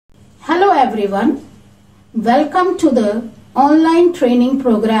everyone. Welcome to the online training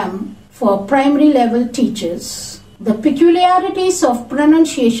program for primary level teachers. The peculiarities of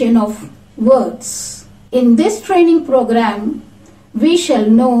pronunciation of words. In this training program, we shall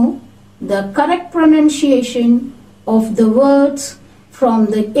know the correct pronunciation of the words from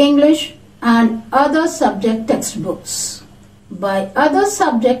the English and other subject textbooks. By other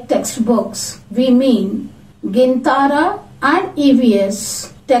subject textbooks, we mean Gintara and EVS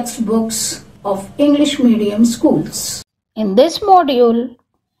textbooks of English medium schools. In this module,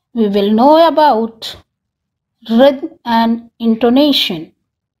 we will know about rhythm and intonation.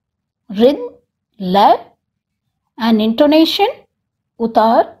 Rhythm, lay, and intonation,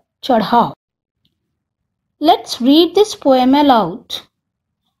 utar, chadhav. Let's read this poem aloud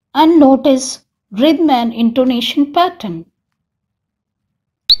and notice rhythm and intonation pattern.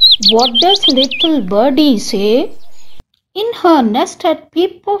 What does little birdie say in her nest at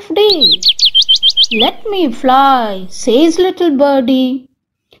peep of day? Let me fly, says little birdie.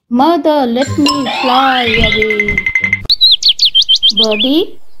 Mother, let me fly away.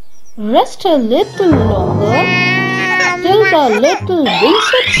 Birdie, rest a little longer, till the little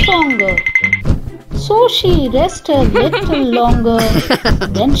wings get stronger. So she rests a little longer,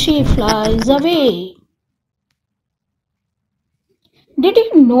 then she flies away. Did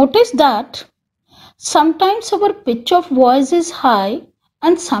you notice that sometimes our pitch of voice is high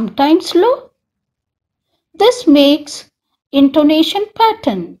and sometimes low? This makes intonation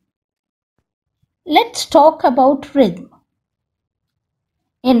pattern. Let's talk about rhythm.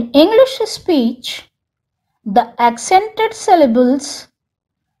 In English speech, the accented syllables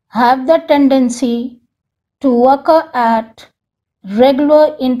have the tendency to occur at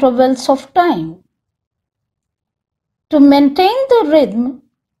regular intervals of time. To maintain the rhythm,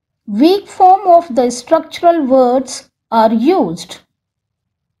 weak form of the structural words are used.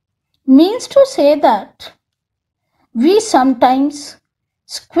 Means to say that we sometimes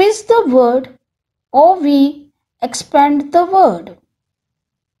squeeze the word or we expand the word.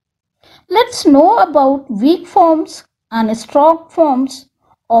 Let's know about weak forms and strong forms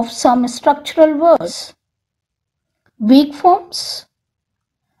of some structural words. Weak forms: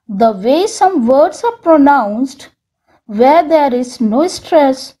 the way some words are pronounced where there is no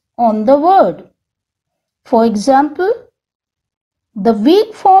stress on the word. For example, the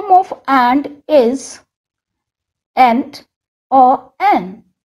weak form of and is ent or n.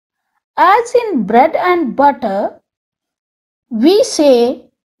 As in bread and butter, we say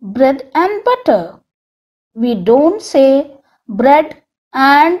bread and butter. We don't say bread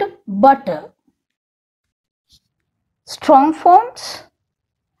and butter. Strong forms: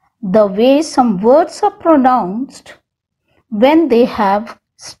 the way some words are pronounced when they have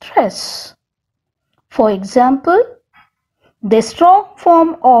stress. For example, the strong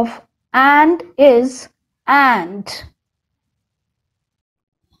form of and is and.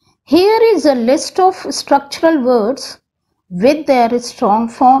 Here is a list of structural words with their strong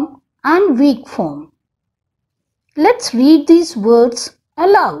form and weak form. Let's read these words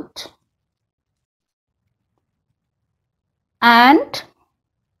aloud. And,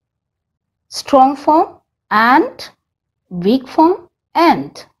 strong form and, weak form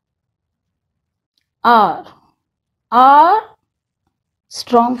and. Are,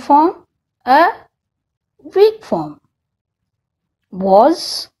 strong form, a, weak form.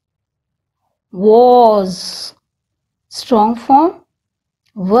 Was, strong form,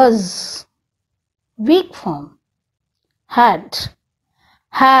 was, weak form. Had,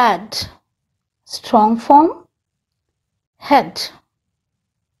 strong form, had,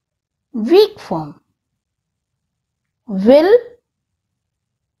 weak form. Will,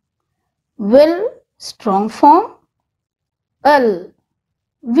 strong form, ill,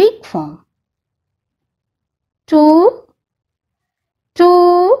 weak form. To,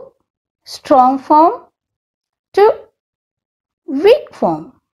 strong form, to, weak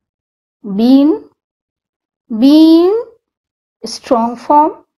form. Been, strong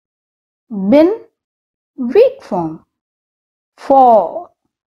form, been, weak form. For,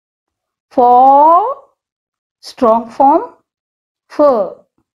 strong form, fur,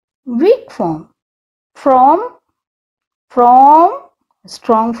 weak form. From,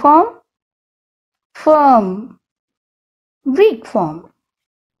 strong form, firm, weak form.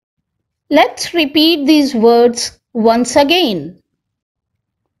 Let's repeat these words once again.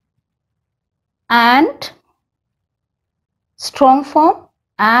 And, strong form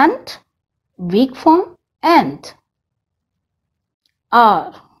and, weak form and.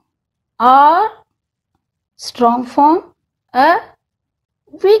 Are, strong form, a,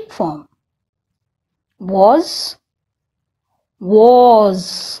 weak form. Was,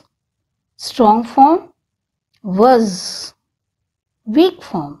 strong form, was, weak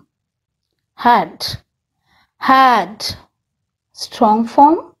form, had, strong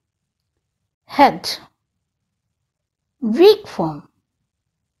form, had, weak form,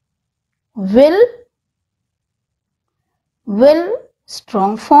 will,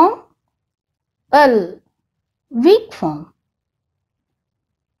 strong form, weak form,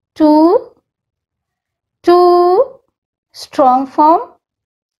 to, strong form,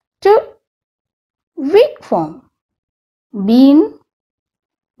 to, weak form, been,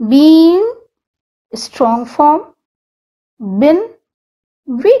 strong form, been,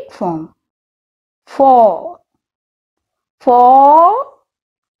 weak form, for,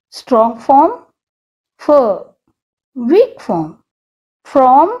 strong form, for, weak form,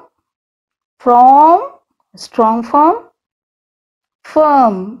 from, strong form,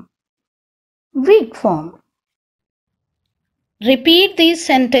 firm, weak form. Repeat these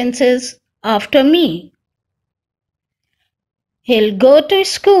sentences after me. He'll go to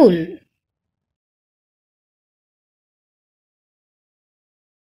school.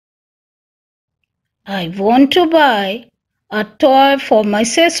 I want to buy a toy for my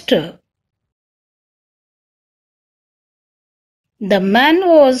sister. The man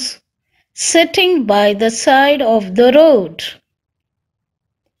was sitting by the side of the road.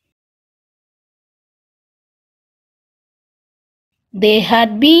 They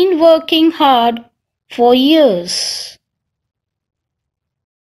had been working hard for years.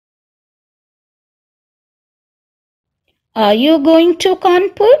 Are you going to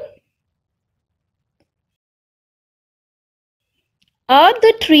Kanpur? Are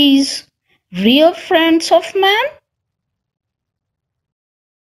the trees real friends of man?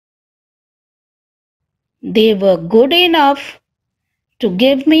 They were good enough to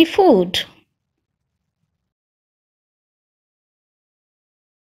give me food.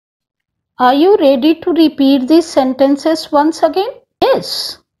 Are you ready to repeat these sentences once again?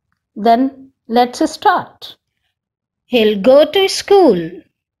 Yes. Then let's start. He'll go to school.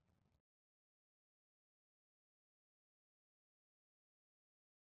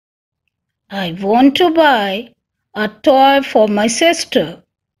 I want to buy a toy for my sister.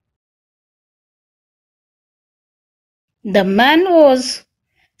 The man was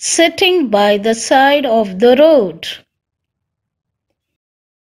sitting by the side of the road.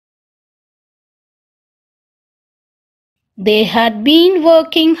 They had been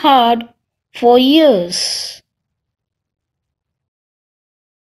working hard for years.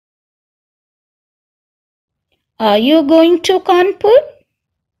 Are you going to Kanpur?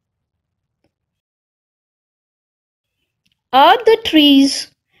 Are the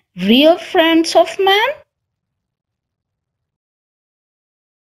trees real friends of man?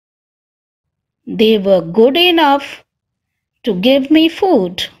 They were good enough to give me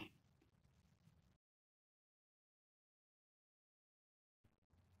food.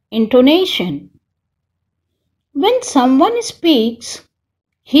 Intonation. When someone speaks,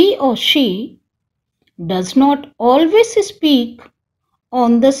 he or she does not always speak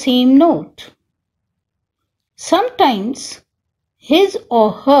on the same note. Sometimes his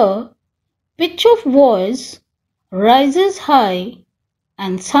or her pitch of voice rises high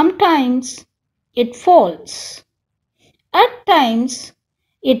and sometimes it falls. At times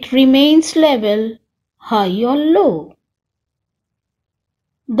it remains level, high or low.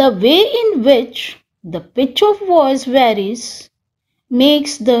 The way in which the pitch of voice varies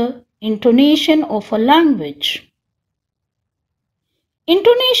makes the intonation of a language.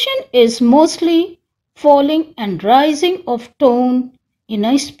 Intonation is mostly falling and rising of tone in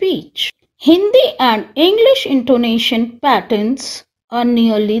a speech. Hindi and English intonation patterns are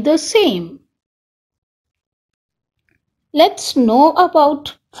nearly the same. Let's know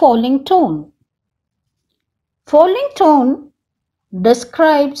about falling tone. Falling tone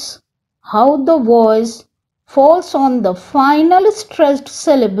describes how the voice falls on the final stressed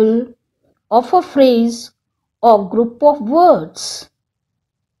syllable of a phrase or group of words.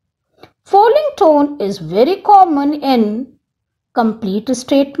 Falling tone is very common in complete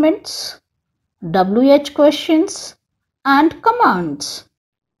statements, WH questions, and commands.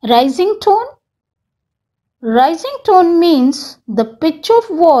 Rising tone. Rising tone means the pitch of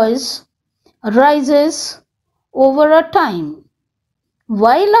voice rises over a time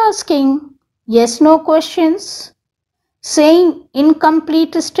while asking yes-no questions, saying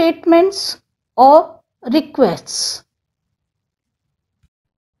incomplete statements or requests.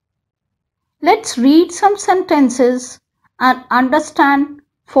 Let's read some sentences and understand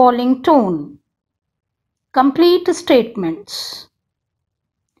falling tone. Complete statements.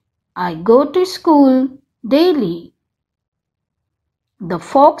 I go to school daily. The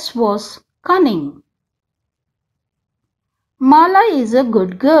fox was cunning. Mala is a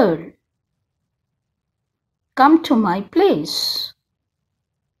good girl. Come to my place.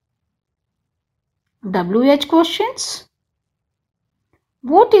 WH questions.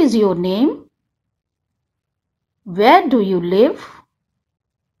 What is your name? Where do you live?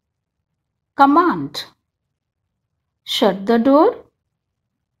 Command. Shut the door.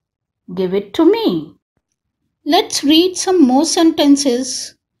 Give it to me. Let's read some more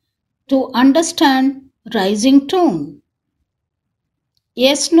sentences to understand rising tone.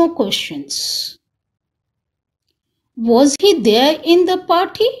 Yes/no questions. Was he there in the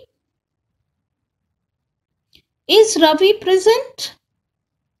party? Is Ravi present?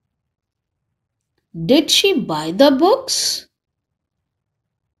 Did she buy the books?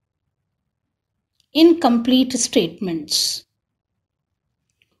 Incomplete statements.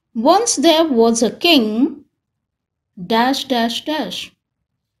 Once there was a king, dash dash dash.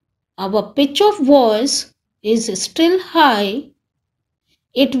 Our pitch of voice is still high.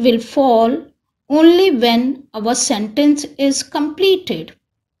 It will fall only when our sentence is completed.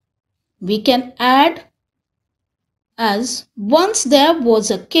 We can add as once there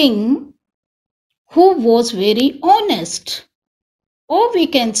was a king who was very honest. Or we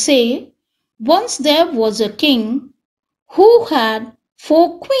can say once there was a king who had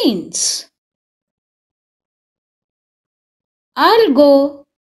 4 queens. I'll go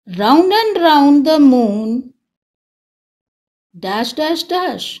round and round the moon, dash dash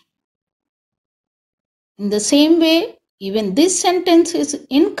dash. In the same way, even this sentence is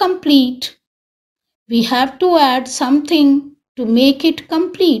incomplete. We have to add something to make it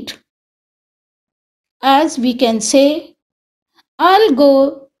complete. As we can say, I'll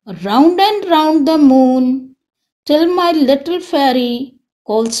go round and round the moon till my little fairy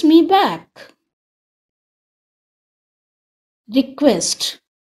calls me back. Request.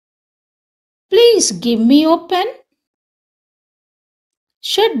 Please give me your pen.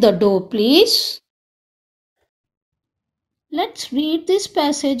 Shut the door, please. Let's read this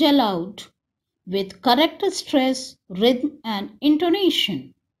passage aloud with correct stress, rhythm and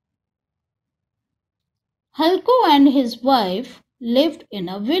intonation. Halko and his wife lived in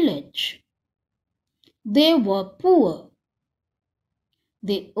a village. They were poor.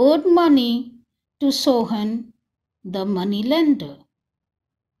 They owed money to Sohan, the moneylender.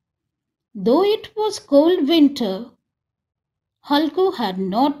 Though it was cold winter, Halko had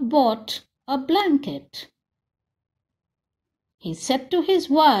not bought a blanket. He said to his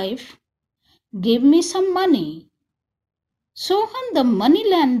wife, "Give me some money. Sohan the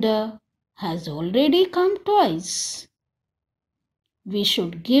moneylender has already come twice. We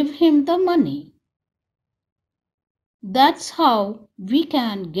should give him the money. That's how we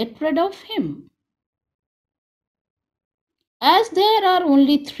can get rid of him." "As there are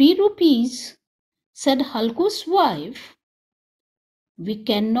only 3 rupees," said Halko's wife, "we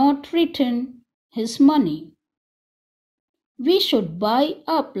cannot return his money. We should buy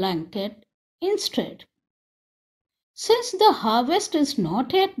a blanket instead. Since the harvest is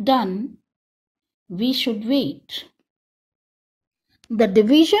not yet done, we should wait." The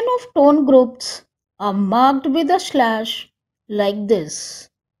division of tone groups are marked with a slash like this.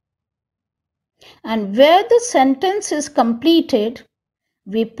 And where the sentence is completed,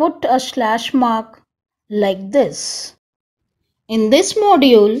 we put a slash mark like this. In this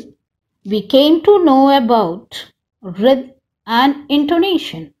module, we came to know about rhythm and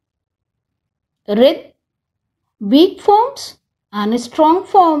intonation. Rhythm, weak forms and strong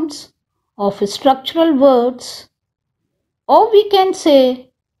forms of structural words, or we can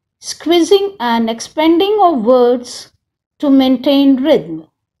say squeezing and expanding of words to maintain rhythm.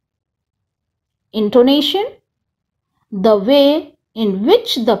 Intonation, the way in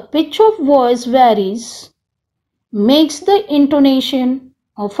which the pitch of voice varies, makes the intonation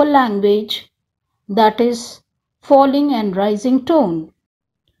of a language, that is, falling and rising tone.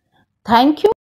 Thank you.